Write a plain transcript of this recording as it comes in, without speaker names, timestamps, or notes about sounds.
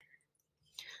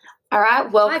All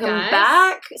right, welcome guys.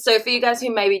 back. So, for you guys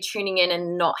who may be tuning in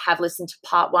and not have listened to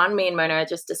part one, me and Mona are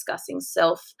just discussing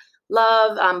self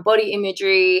love, body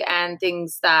imagery, and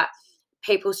things that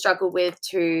people struggle with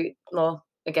to, well,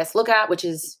 I guess, look at, which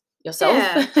is yourself.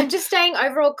 Yeah, and just staying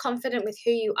overall confident with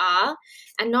who you are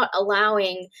and not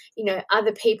allowing,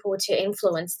 other people to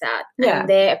influence that Yeah. and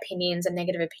their opinions and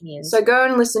negative opinions. So, go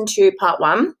and listen to part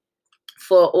one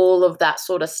for all of that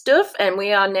sort of stuff. And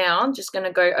we are now just going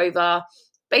to go over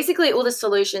basically all the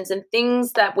solutions and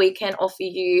things that we can offer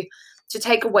you to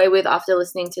take away with after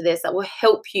listening to this that will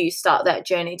help you start that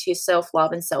journey to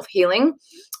self-love and self-healing.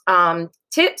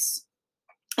 Tips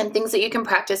and things that you can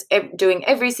practice doing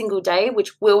every single day,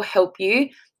 which will help you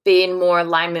be in more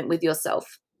alignment with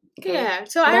yourself. Okay? Yeah,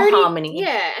 so harmony.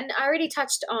 Yeah, and I already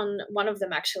touched on one of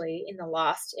them actually in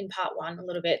part one a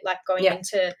little bit, like going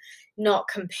into not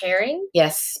comparing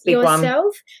yourself.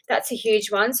 One. That's a huge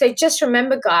one. So just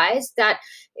remember, guys, that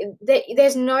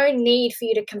there's no need for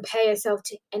you to compare yourself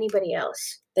to anybody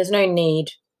else. There's no need.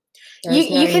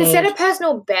 You can set a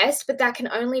personal best, but that can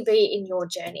only be in your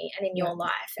journey and in your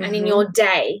life and in your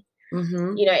day.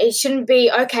 Mm-hmm. It shouldn't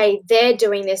be, okay, they're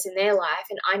doing this in their life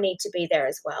and I need to be there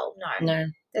as well. No.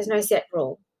 There's no set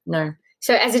rule. No.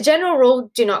 So as a general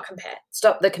rule, do not compare.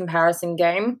 Stop the comparison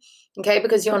game, okay?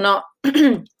 Because you're not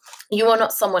you are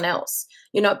not someone else.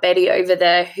 You're not Betty over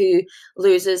there who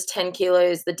loses 10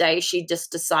 kilos the day she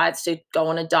just decides to go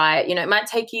on a diet. It might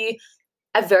take you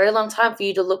a very long time for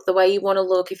you to look the way you want to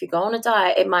look. If you go on a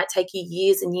diet, it might take you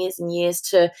years and years and years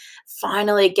to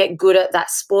finally get good at that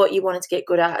sport you wanted to get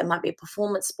good at. It might be a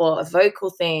performance sport, a vocal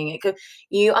thing.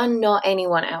 You are not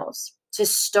anyone else. To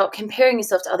stop comparing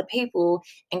yourself to other people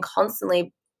and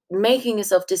constantly making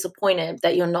yourself disappointed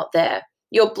that you're not there.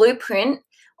 Your blueprint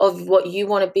of what you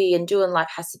want to be and do in life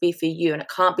has to be for you, and it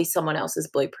can't be someone else's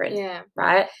blueprint. Yeah.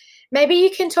 Right? Maybe you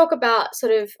can talk about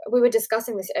we were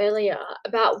discussing this earlier,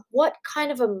 about what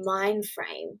kind of a mind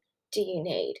frame do you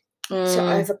need to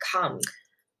overcome,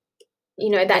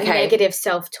 that negative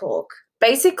self-talk?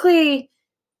 Basically,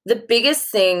 the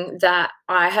biggest thing that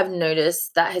I have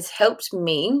noticed that has helped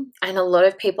me and a lot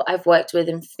of people I've worked with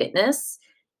in fitness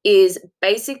is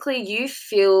basically you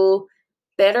feel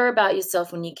better about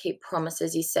yourself when you keep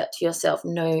promises you set to yourself,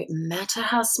 no matter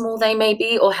how small they may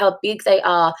be or how big they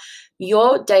are.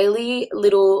 Your daily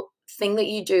little thing that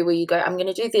you do where you go, I'm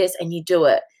going to do this, and you do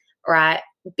it, right,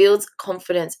 builds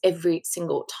confidence every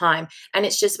single time. And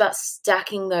it's just about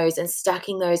stacking those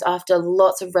after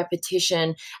lots of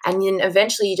repetition. And then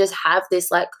eventually you just have this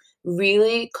like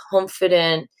really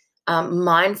confident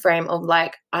mind frame of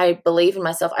like, I believe in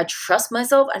myself, I trust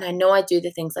myself, and I know I do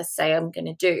the things I say I'm going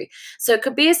to do. So it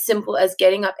could be as simple as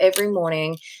getting up every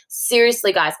morning.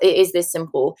 Seriously, guys, it is this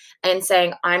simple. And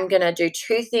saying, I'm going to do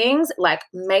 2 things, like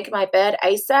make my bed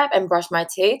ASAP and brush my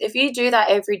teeth. If you do that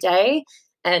every day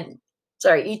and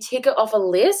you tick it off a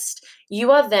list,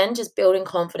 you are then just building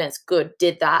confidence. Good,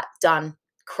 did that, done,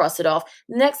 cross it off.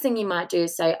 Next thing you might do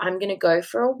is say, I'm going to go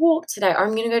for a walk today, or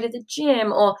I'm going to go to the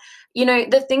gym, or,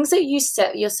 the things that you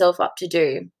set yourself up to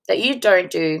do that you don't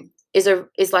do is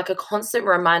like a constant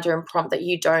reminder and prompt that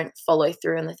you don't follow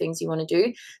through on the things you want to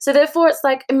do. So therefore it's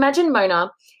like, imagine,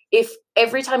 Mona, if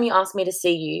every time you asked me to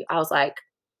see you, I was like,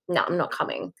 no, I'm not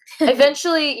coming.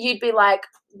 Eventually you'd be like,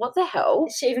 what the hell?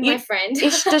 Is she even my friend?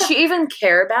 Does she even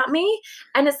care about me?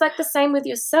 And it's like the same with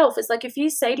yourself. It's like if you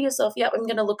say to yourself, yeah, I'm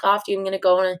going to look after you, I'm going to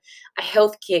go on a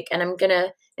health kick, and I'm going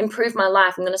to improve my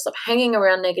life, I'm going to stop hanging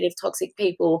around negative, toxic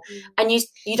people, and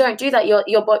you don't do that,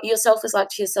 yourself is like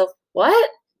to yourself, what?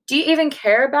 Do you even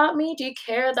care about me? Do you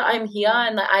care that I'm here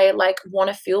and that I like want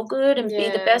to feel good and be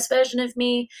the best version of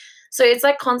me? So it's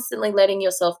like constantly letting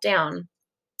yourself down.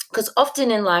 Because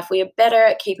often in life, we are better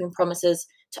at keeping promises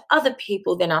to other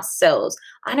people than ourselves.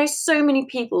 I know so many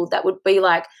people that would be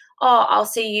like, oh, I'll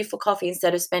see you for coffee,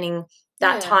 instead of spending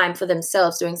that time for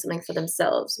themselves, doing something for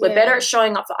themselves. We're better at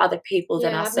showing up for other people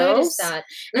than ourselves. I've noticed that.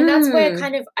 And that's where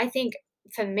kind of, I think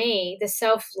for me, the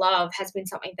self-love has been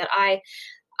something that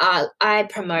I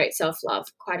promote self-love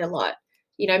quite a lot,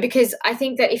 because I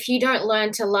think that if you don't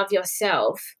learn to love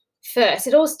yourself first,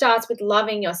 it all starts with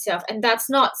loving yourself, and that's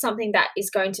not something that is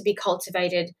going to be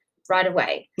cultivated right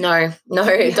away. No,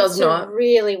 it does not.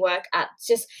 Really work at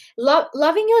just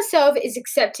loving yourself is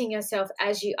accepting yourself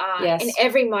as you are in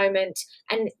every moment,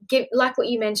 and like what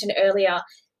you mentioned earlier,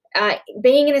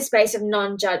 being in a space of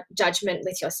non-judgment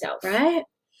with yourself. Right?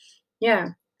 Yeah.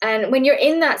 And when you're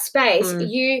in that space,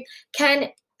 you can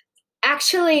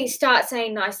actually start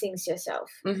saying nice things to yourself.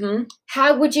 Mm-hmm.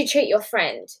 How would you treat your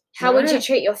friend? How would you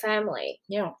treat your family?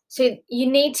 Yeah. So you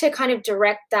need to kind of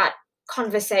direct that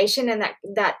conversation and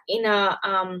that inner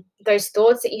those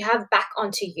thoughts that you have back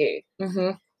onto you.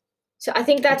 Mm-hmm. So I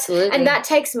think that's, Absolutely. and that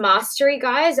takes mastery,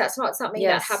 guys. That's not something that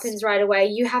Yes. happens right away.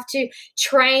 You have to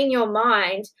train your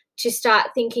mind to start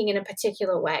thinking in a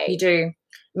particular way. You do.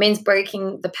 It means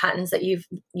breaking the patterns that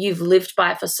you've lived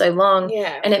by for so long.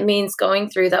 Yeah. And it means going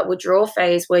through that withdrawal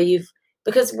phase where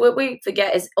because what we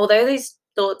forget is, although these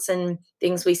thoughts and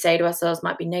things we say to ourselves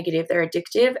might be negative, they're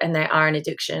addictive, and they are an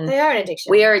addiction. They are an addiction.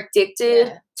 We are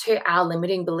addicted to our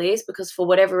limiting beliefs because for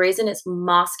whatever reason it's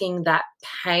masking that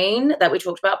pain that we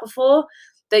talked about before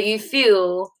that you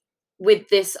feel with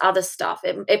this other stuff.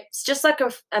 It's just like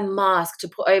a mask to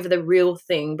put over the real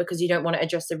thing because you don't want to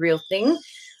address the real thing.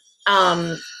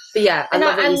 But yeah, I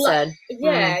love what you said.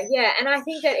 Yeah, yeah. And I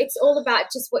think that it's all about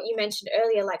just what you mentioned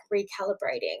earlier, like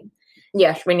recalibrating.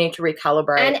 Yes, we need to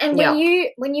recalibrate. And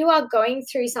when you are going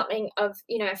through something of,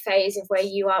 a phase of where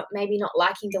you are maybe not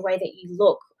liking the way that you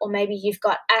look, or maybe you've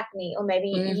got acne, or maybe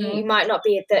you might not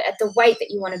be at the weight that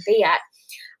you want to be at.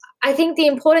 I think the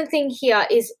important thing here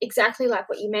is exactly like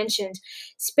what you mentioned.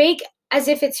 Speak as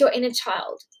if it's your inner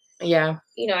child. Yeah.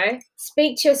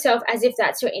 Speak to yourself as if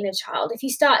that's your inner child. If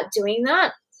you start doing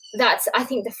that, that's, I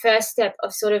think, the first step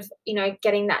of sort of,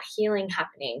 getting that healing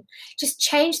happening. Just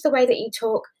change the way that you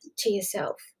talk to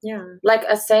yourself. Yeah. Like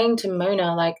a saying to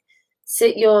Mona, like,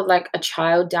 sit your, like, a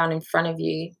child down in front of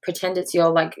you, pretend it's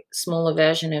your, like, smaller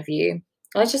version of you.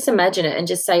 Let's just imagine it and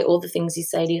just say all the things you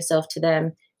say to yourself to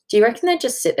them. Do you reckon they'd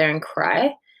just sit there and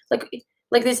cry?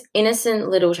 Like this innocent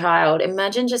little child,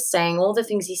 imagine just saying all the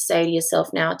things you say to yourself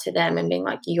now to them and being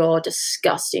like, you're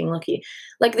disgusting,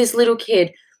 like this little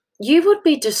kid. You would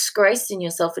be disgraced in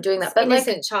yourself for doing that. But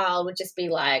innocent child would just be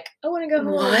like, I want to go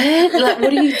home. What? Like,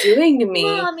 what are you doing to me?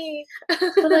 Mommy.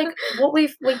 But like what we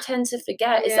tend to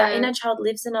forget is that inner child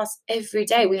lives in us every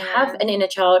day. We have an inner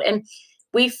child, and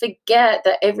we forget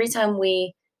that every time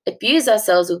we abuse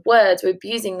ourselves with words, we're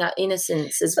abusing that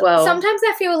innocence as well. Sometimes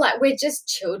I feel like we're just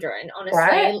children, honestly.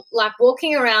 Right? Like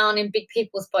walking around in big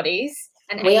people's bodies.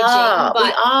 And we aging, are. But we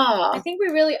are. I think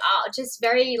we really are just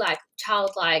very like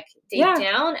childlike deep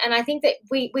down, and I think that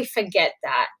we forget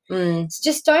that. So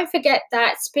just don't forget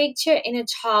that. Speak to your inner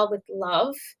child with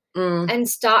love. And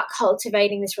start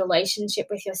cultivating this relationship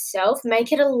with yourself.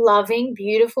 Make it a loving,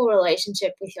 beautiful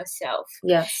relationship with yourself.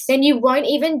 Yes. Then you won't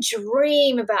even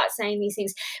dream about saying these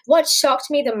things. What shocked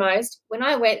me the most when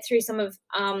I went through some of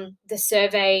the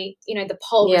survey, the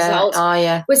poll results,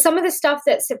 was some of the stuff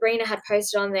that Sabrina had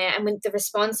posted on there, and with the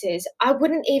responses, I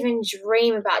wouldn't even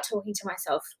dream about talking to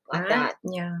myself like that.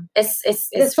 Yeah. It's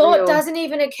the thought real. Doesn't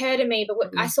even occur to me, but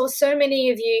I saw so many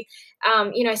of you,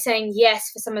 saying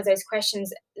yes for some of those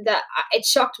questions that it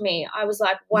shocked me. I was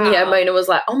like, wow. Yeah, Mona was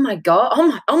like, oh my God.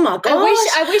 Oh my God.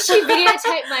 I wish you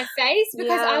videotaped my face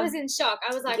because I was in shock.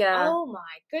 I was like, oh my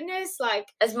goodness. Like,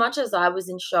 as much as I was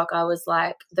in shock, I was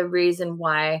like, the reason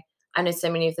why I know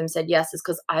so many of them said yes is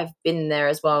because I've been there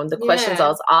as well. And the questions I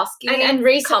was asking and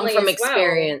recently come from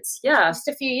experience. Well. Yeah. Just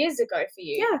a few years ago for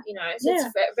you. Yeah. So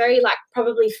it's very like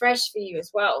probably fresh for you as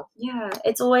well. Yeah.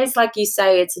 It's always like you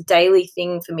say, it's a daily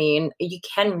thing for me, and you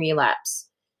can relapse.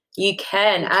 You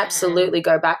can absolutely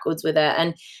go backwards with it.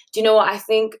 And do you know what? I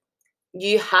think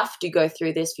you have to go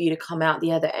through this for you to come out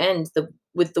the other end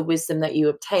with the wisdom that you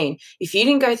obtain. If you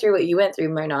didn't go through what you went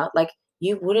through, Mona, like,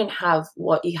 you wouldn't have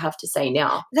what you have to say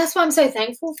now. That's why I'm so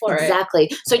thankful for it.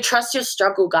 Exactly. So trust your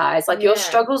struggle, guys. Like, your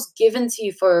struggle's given to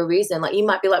you for a reason. Like, you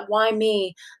might be like, why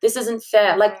me? This isn't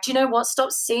fair. Like, do you know what?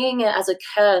 Stop seeing it as a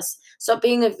curse. Stop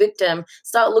being a victim.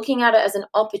 Start looking at it as an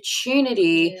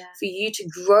opportunity for you to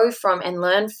grow from and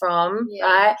learn from,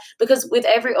 right? Because with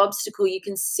every obstacle, you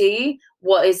can see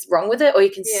what is wrong with it, or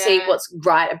you can see what's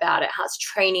right about it, how it's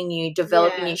training you,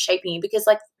 developing you, shaping you. Because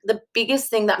like the biggest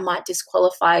thing that might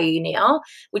disqualify you now,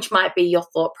 which might be your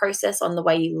thought process on the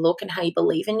way you look and how you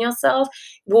believe in yourself,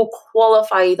 will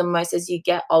qualify you the most as you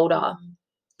get older.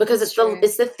 Because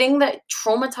it's the thing that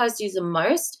traumatized you the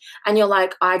most, and you're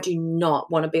like, I do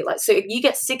not want to be like, so you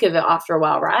get sick of it after a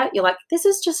while, right? You're like, this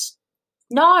is just,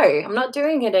 no, I'm not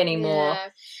doing it anymore. Yeah.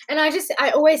 And I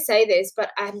always say this,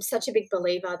 but I'm such a big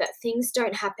believer that things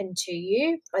don't happen to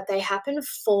you, but they happen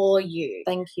for you.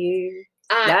 Thank you.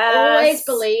 I always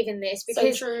believe in this,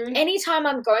 because anytime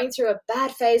I'm going through a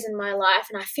bad phase in my life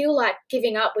and I feel like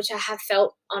giving up, which I have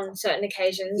felt on certain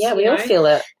occasions. Yeah, we all feel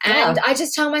it. And I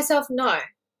just tell myself, no,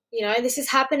 this is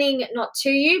happening not to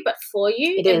you, but for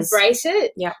you. Embrace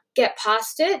it. Yeah. Get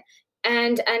past it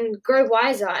and grow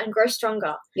wiser and grow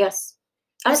stronger. Yes.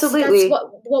 Absolutely. That's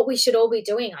what we should all be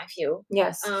doing, I feel.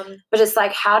 Yes. But it's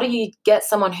like, how do you get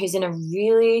someone who's in a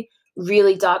really,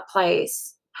 really dark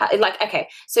place? Okay,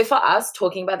 so for us,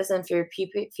 talking about this and for a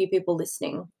few people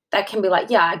listening, that can be like,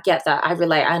 yeah, I get that. I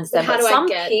relate. I understand. But some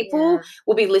people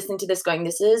will be listening to this going,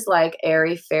 this is like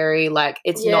airy fairy. Like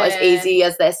it's not as easy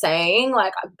as they're saying.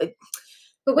 Like,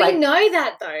 but we know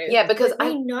that though. Yeah, because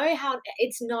we know how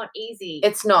it's not easy.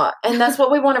 It's not. And that's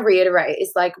what we want to reiterate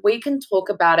is like, we can talk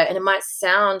about it and it might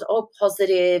sound all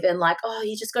positive and like, oh,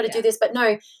 you just got to do this. But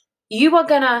no, you are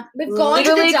going to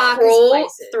literally crawl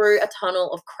through a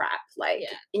tunnel of crap. Like,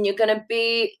 and you're going to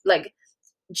be like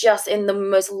just in the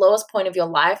most lowest point of your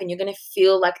life and you're going to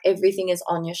feel like everything is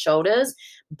on your shoulders.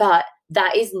 But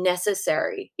that is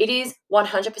necessary. It is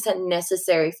 100%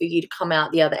 necessary for you to come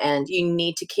out the other end. You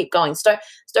need to keep going.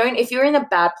 Don't, if you're in a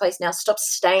bad place now, stop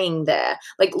staying there.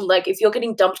 Like if you're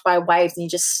getting dumped by waves and you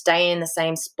just stay in the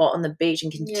same spot on the beach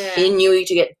and continue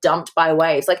to get dumped by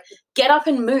waves, like get up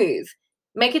and move.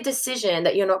 Make a decision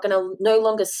that you're not going to no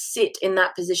longer sit in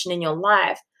that position in your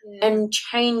life and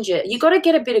change it. You got to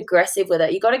get a bit aggressive with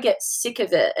it. You got to get sick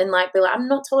of it and like be like, I'm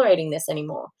not tolerating this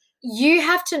anymore. You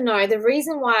have to know the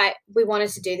reason why we wanted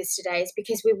to do this today is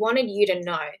because we wanted you to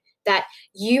know that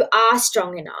you are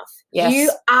strong enough. Yes.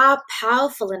 You are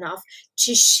powerful enough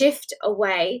to shift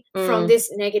away from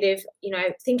this negative,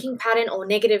 thinking pattern or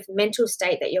negative mental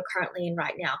state that you're currently in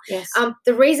right now. Yes.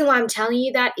 The reason why I'm telling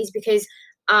you that is because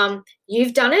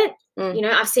you've done it.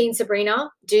 I've seen Sabrina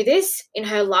do this in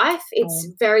her life. It's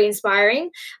very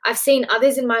inspiring. I've seen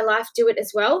others in my life do it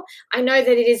as well. I know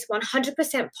that it is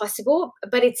 100% possible,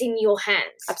 but it's in your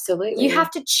hands. Absolutely. You have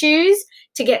to choose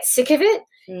to get sick of it,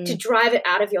 to drive it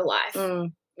out of your life.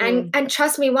 And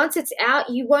trust me, once it's out,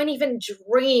 you won't even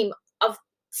dream of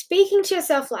speaking to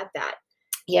yourself like that.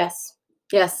 Yes.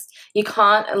 Yes. You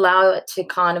can't allow it to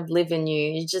kind of live in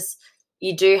you.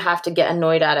 You do have to get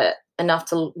annoyed at it enough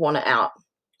to want it out.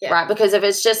 Yeah. Right? Because if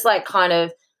it's just like kind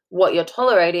of what you're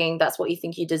tolerating, that's what you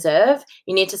think you deserve.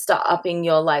 You need to start upping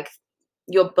your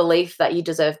belief that you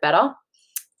deserve better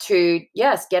to,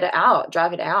 get it out,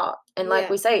 drive it out. And like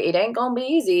we say, it ain't going to be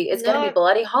easy. It's going to be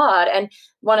bloody hard. And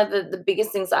one of the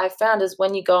biggest things I've found is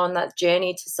when you go on that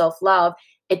journey to self-love,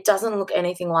 it doesn't look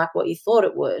anything like what you thought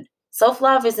it would.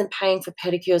 Self-love isn't paying for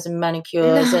pedicures and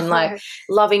manicures and like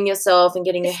loving yourself and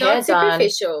getting your hair done.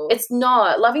 Superficial. It's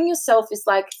not. Loving yourself is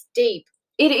like deep.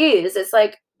 It is. It's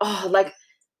like,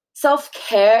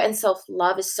 self-care and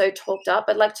self-love is so talked up.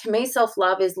 But like to me,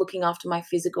 self-love is looking after my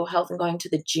physical health and going to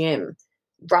the gym,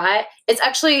 right?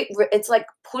 It's like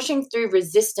pushing through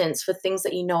resistance for things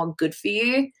that you know are good for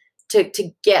you to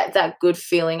get that good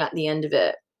feeling at the end of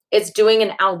it. It's doing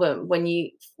an album when you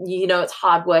know it's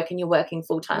hard work and you're working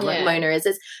full-time like Mona is.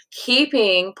 It's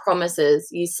keeping promises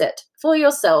you set for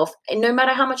yourself and no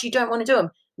matter how much you don't want to do them.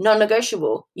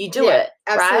 Non-negotiable. You do it,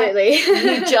 absolutely. Right?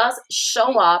 You just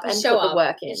show up and put the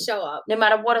work in. Show up. No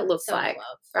matter what it looks like,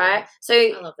 right? Yeah. So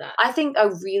I love that. I think a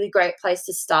really great place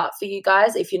to start for you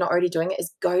guys, if you're not already doing it,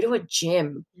 is go to a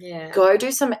gym. Yeah. Go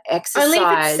do some exercise. Only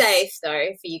if it's safe, though,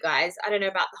 for you guys. I don't know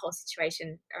about the whole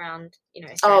situation around,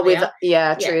 Australia.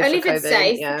 True. Only if COVID, it's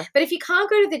safe. Yeah. But if you can't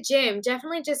go to the gym,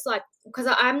 definitely just like, because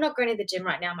I'm not going to the gym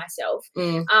right now myself.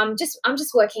 I'm just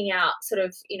working out sort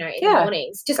of, in the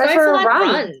mornings. Just go for like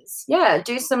runs. Yeah,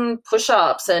 do some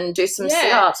push-ups and do some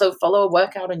sit-ups or follow a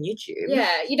workout on YouTube.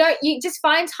 Yeah, you just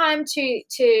find time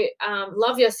to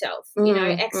love yourself.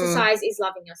 Exercise is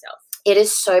loving yourself. It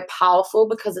is so powerful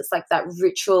because it's like that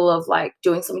ritual of like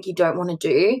doing something you don't want to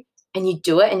do and you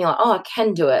do it and you're like, oh, I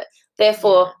can do it.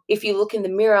 Therefore, if you look in the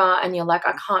mirror and you're like,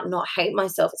 I can't not hate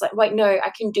myself, it's like, wait, no,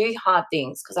 I can do hard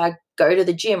things because I go to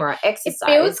the gym or I exercise. It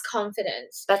builds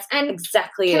confidence. That's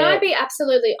exactly it. Can I be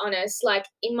absolutely honest? Like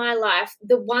in my life,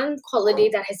 the one quality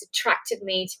that has attracted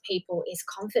me to people is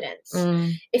confidence.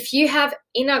 If you have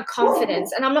inner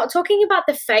confidence, and I'm not talking about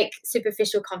the fake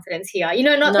superficial confidence here,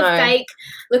 not the fake,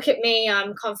 look at me,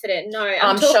 I'm confident. No,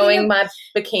 I'm showing my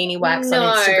bikini wax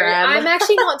on Instagram. I'm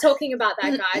actually not talking about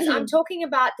that, guys. I'm talking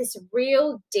about this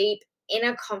real deep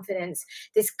inner confidence,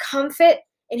 this comfort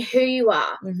in who you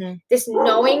are, this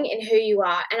knowing in who you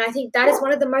are. And I think that is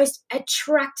one of the most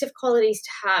attractive qualities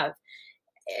to have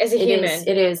as a human.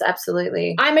 It is,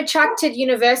 absolutely. I'm attracted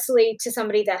universally to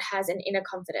somebody that has an inner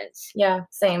confidence. Yeah,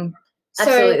 same.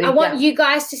 Absolutely. So I want you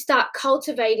guys to start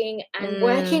cultivating and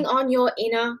working on your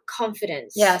inner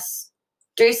confidence. Yes.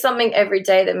 Do something every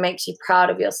day that makes you proud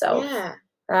of yourself. Yeah.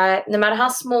 Right? No matter how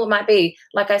small it might be,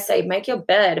 like I say, make your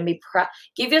bed and be proud.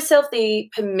 Give yourself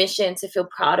the permission to feel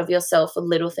proud of yourself for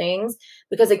little things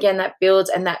because, again, that builds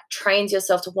and that trains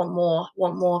yourself to want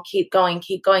more, keep going,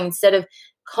 instead of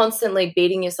constantly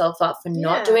beating yourself up for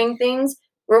not doing things.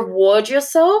 Reward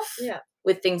yourself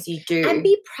with things you do. And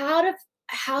be proud of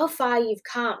how far you've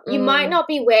come. You might not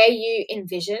be where you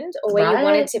envisioned or where you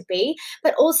wanted to be,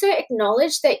 but also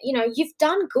acknowledge that, you've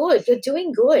done good. You're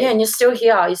doing good. Yeah, and you're still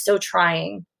here. You're still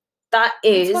trying. That's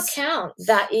what counts.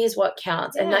 That is what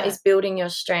counts. Yeah. And that is building your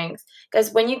strength.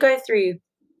 Because when you go through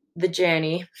the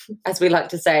journey, as we like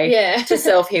to say, to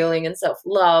self-healing and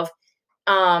self-love,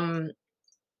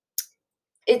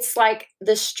 it's like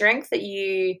the strength that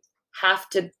you have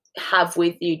to have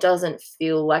with you doesn't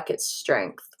feel like it's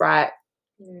strength, right?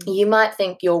 You might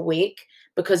think you're weak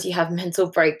because you have mental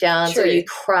breakdowns or you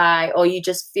cry or you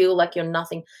just feel like you're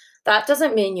nothing. That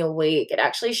doesn't mean you're weak. It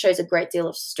actually shows a great deal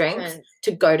of strength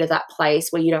to go to that place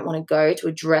where you don't want to go, to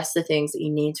address the things that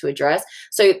you need to address.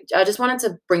 So I just wanted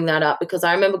to bring that up because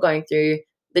I remember going through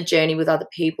the journey with other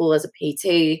people as a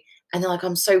PT, and they're like,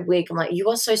 I'm so weak. I'm like, you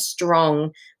are so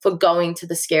strong for going to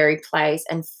the scary place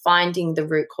and finding the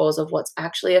root cause of what's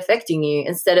actually affecting you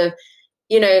instead of,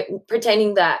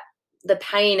 pretending that the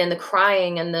pain and the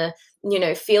crying and the,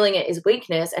 feeling it is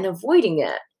weakness and avoiding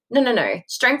it. No.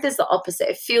 Strength is the opposite.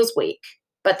 It feels weak,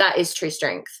 but that is true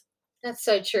strength. That's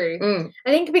so true.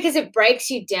 I think because it breaks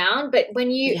you down, but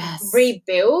when you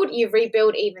rebuild, you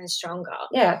rebuild even stronger.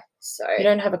 Yeah. So you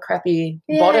don't have a crappy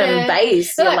bottom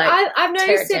base. But I've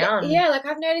noticed it. Yeah, like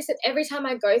I've noticed that every time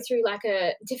I go through like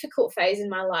a difficult phase in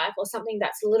my life or something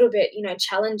that's a little bit,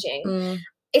 challenging,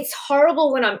 it's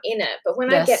horrible when I'm in it, but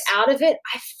when I get out of it,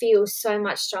 I feel so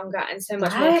much stronger and so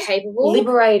much more capable.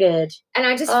 Liberated. And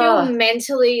I just feel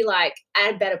mentally like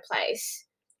at a better place.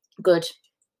 Good.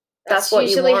 That's what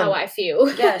usually you want. How I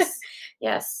feel.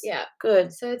 Yes. Yeah.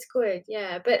 Good. So it's good.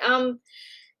 Yeah. But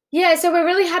so we're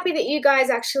really happy that you guys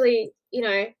actually,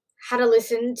 had a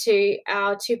listen to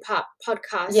our 2-part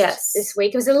podcast this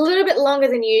week. It was a little bit longer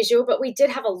than usual, but we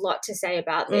did have a lot to say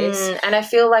about this. And I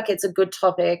feel like it's a good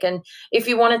topic. And if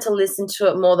you wanted to listen to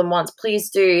it more than once,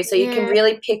 please do. So you can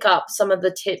really pick up some of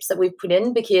the tips that we've put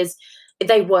in because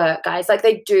they work, guys. Like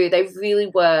they do. They really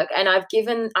work. And I've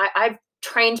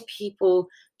trained people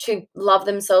to love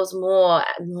themselves more.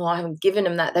 Well, I haven't given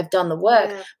them that. They've done the work.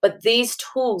 But these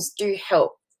tools do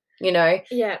help.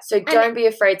 So don't be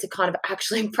afraid to kind of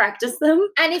actually practice them.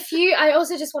 And I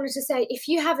also just wanted to say, if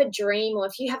you have a dream or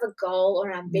if you have a goal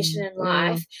or an ambition in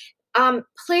life,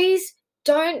 please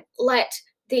don't let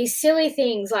these silly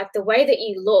things like the way that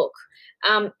you look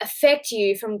affect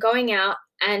you from going out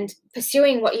and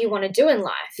pursuing what you want to do in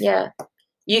life. Yeah.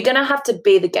 You're going to have to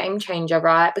be the game changer,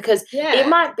 right? Because it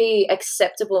might be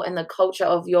acceptable in the culture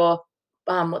of your,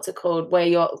 where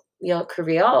your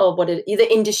career or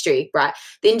the industry, right?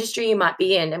 The industry you might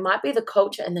be in, it might be the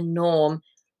culture and the norm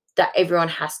that everyone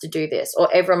has to do this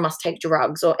or everyone must take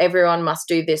drugs or everyone must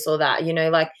do this or that,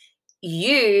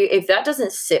 if that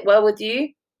doesn't sit well with you,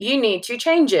 you need to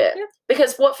change it.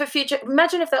 Because what for future,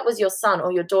 imagine if that was your son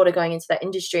or your daughter going into that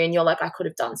industry and you're like, I could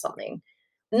have done something.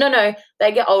 No,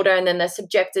 they get older and then they're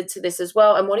subjected to this as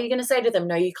well. And what are you going to say to them?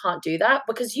 No, you can't do that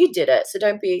because you did it. So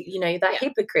don't be, that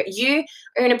hypocrite. You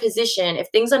are in a position, if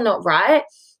things are not right,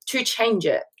 to change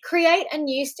it. Create a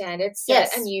new standard,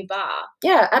 set a new bar.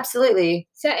 Yeah, absolutely.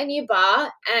 Set a new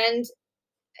bar and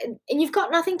you've got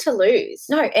nothing to lose.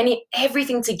 No,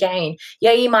 everything to gain.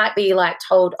 Yeah, you might be like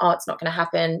told, oh, it's not going to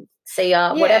happen. See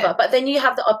ya, whatever. But then you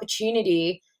have the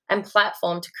opportunity and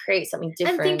platform to create something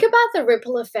different. And think about the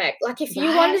ripple effect. Like if you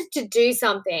wanted to do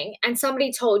something and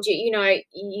somebody told you,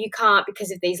 you can't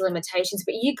because of these limitations,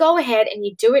 but you go ahead and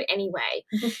you do it anyway.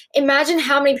 Imagine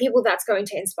how many people that's going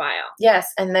to inspire.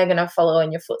 Yes, and they're going to follow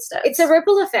in your footsteps. It's a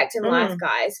ripple effect in life,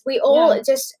 guys. We all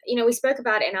just, we spoke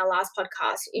about it in our last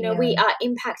podcast. We are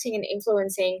impacting and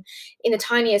influencing in the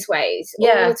tiniest ways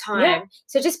all the time. Yeah.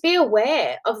 So just be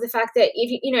aware of the fact that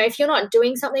if you're not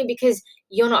doing something because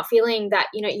you're not feeling that,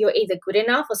 you're either good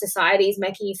enough or society is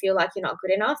making you feel like you're not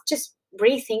good enough, just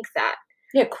rethink that.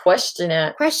 Yeah, question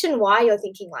it. Question why you're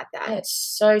thinking like that. Yeah,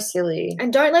 it's so silly.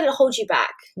 And don't let it hold you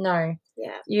back. No.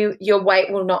 Yeah. Your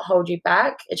weight will not hold you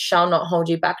back. It shall not hold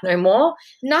you back no more.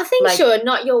 Nothing should.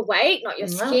 Not your weight, not your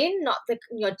skin, not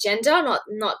your gender,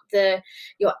 not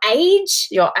your age.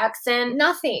 Your accent.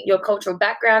 Nothing. Your cultural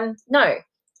background. No.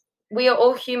 We are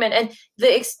all human, and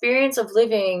the experience of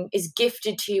living is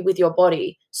gifted to you with your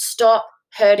body. Stop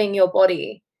hurting your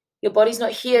body. Your body's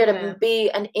not here to be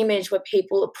an image where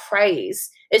people praise.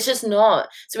 It's just not.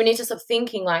 So we need to stop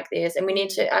thinking like this, and we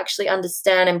need to actually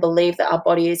understand and believe that our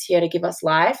body is here to give us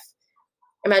life.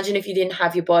 Imagine if you didn't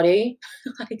have your body,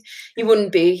 you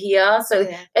wouldn't be here. So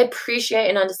appreciate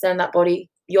and understand that body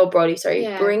your body,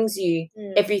 Yeah. brings you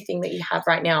everything that you have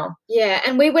right now. Yeah,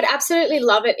 and we would absolutely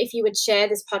love it if you would share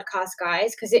this podcast,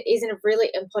 guys, because it is a really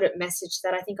important message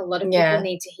that I think a lot of people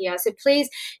need to hear. So please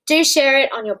do share it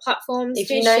on your platforms. If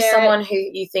you know someone who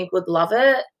you think would love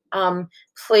it,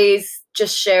 please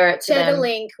just share it to them. Share the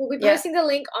link. We'll be posting the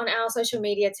link on our social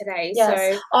media today.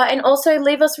 Yes. So and also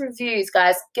leave us reviews,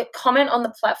 guys. Comment on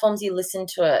the platforms you listen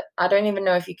to it. I don't even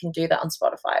know if you can do that on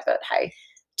Spotify, but hey,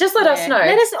 just let us know.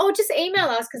 Or just email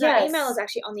us, because our email is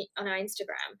actually on our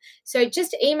Instagram. So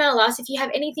just email us if you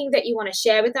have anything that you want to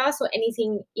share with us, or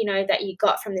anything, you know, that you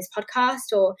got from this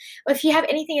podcast, or if you have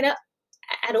anything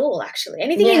at all, actually,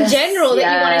 anything in general that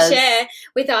you want to share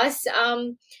with us,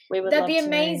 that'd be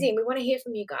amazing. We want to hear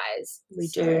from you guys. We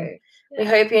do. We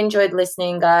hope you enjoyed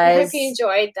listening, guys. We hope you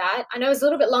enjoyed that. I know it's a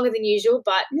little bit longer than usual,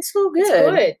 but it's all good. It's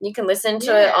good. You can listen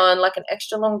to it on like an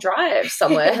extra long drive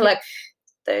somewhere, like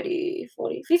 30,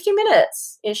 40, 50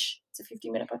 minutes-ish. It's a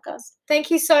 50-minute podcast.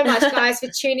 Thank you so much, guys, for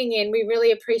tuning in. We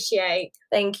really appreciate.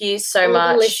 Thank you so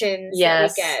much. The listens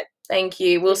that we get. Thank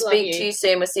you. We'll speak to you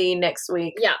soon. We'll see you next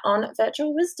week on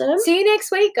Virtual Wisdom. See you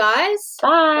next week, guys. Bye.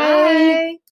 Bye.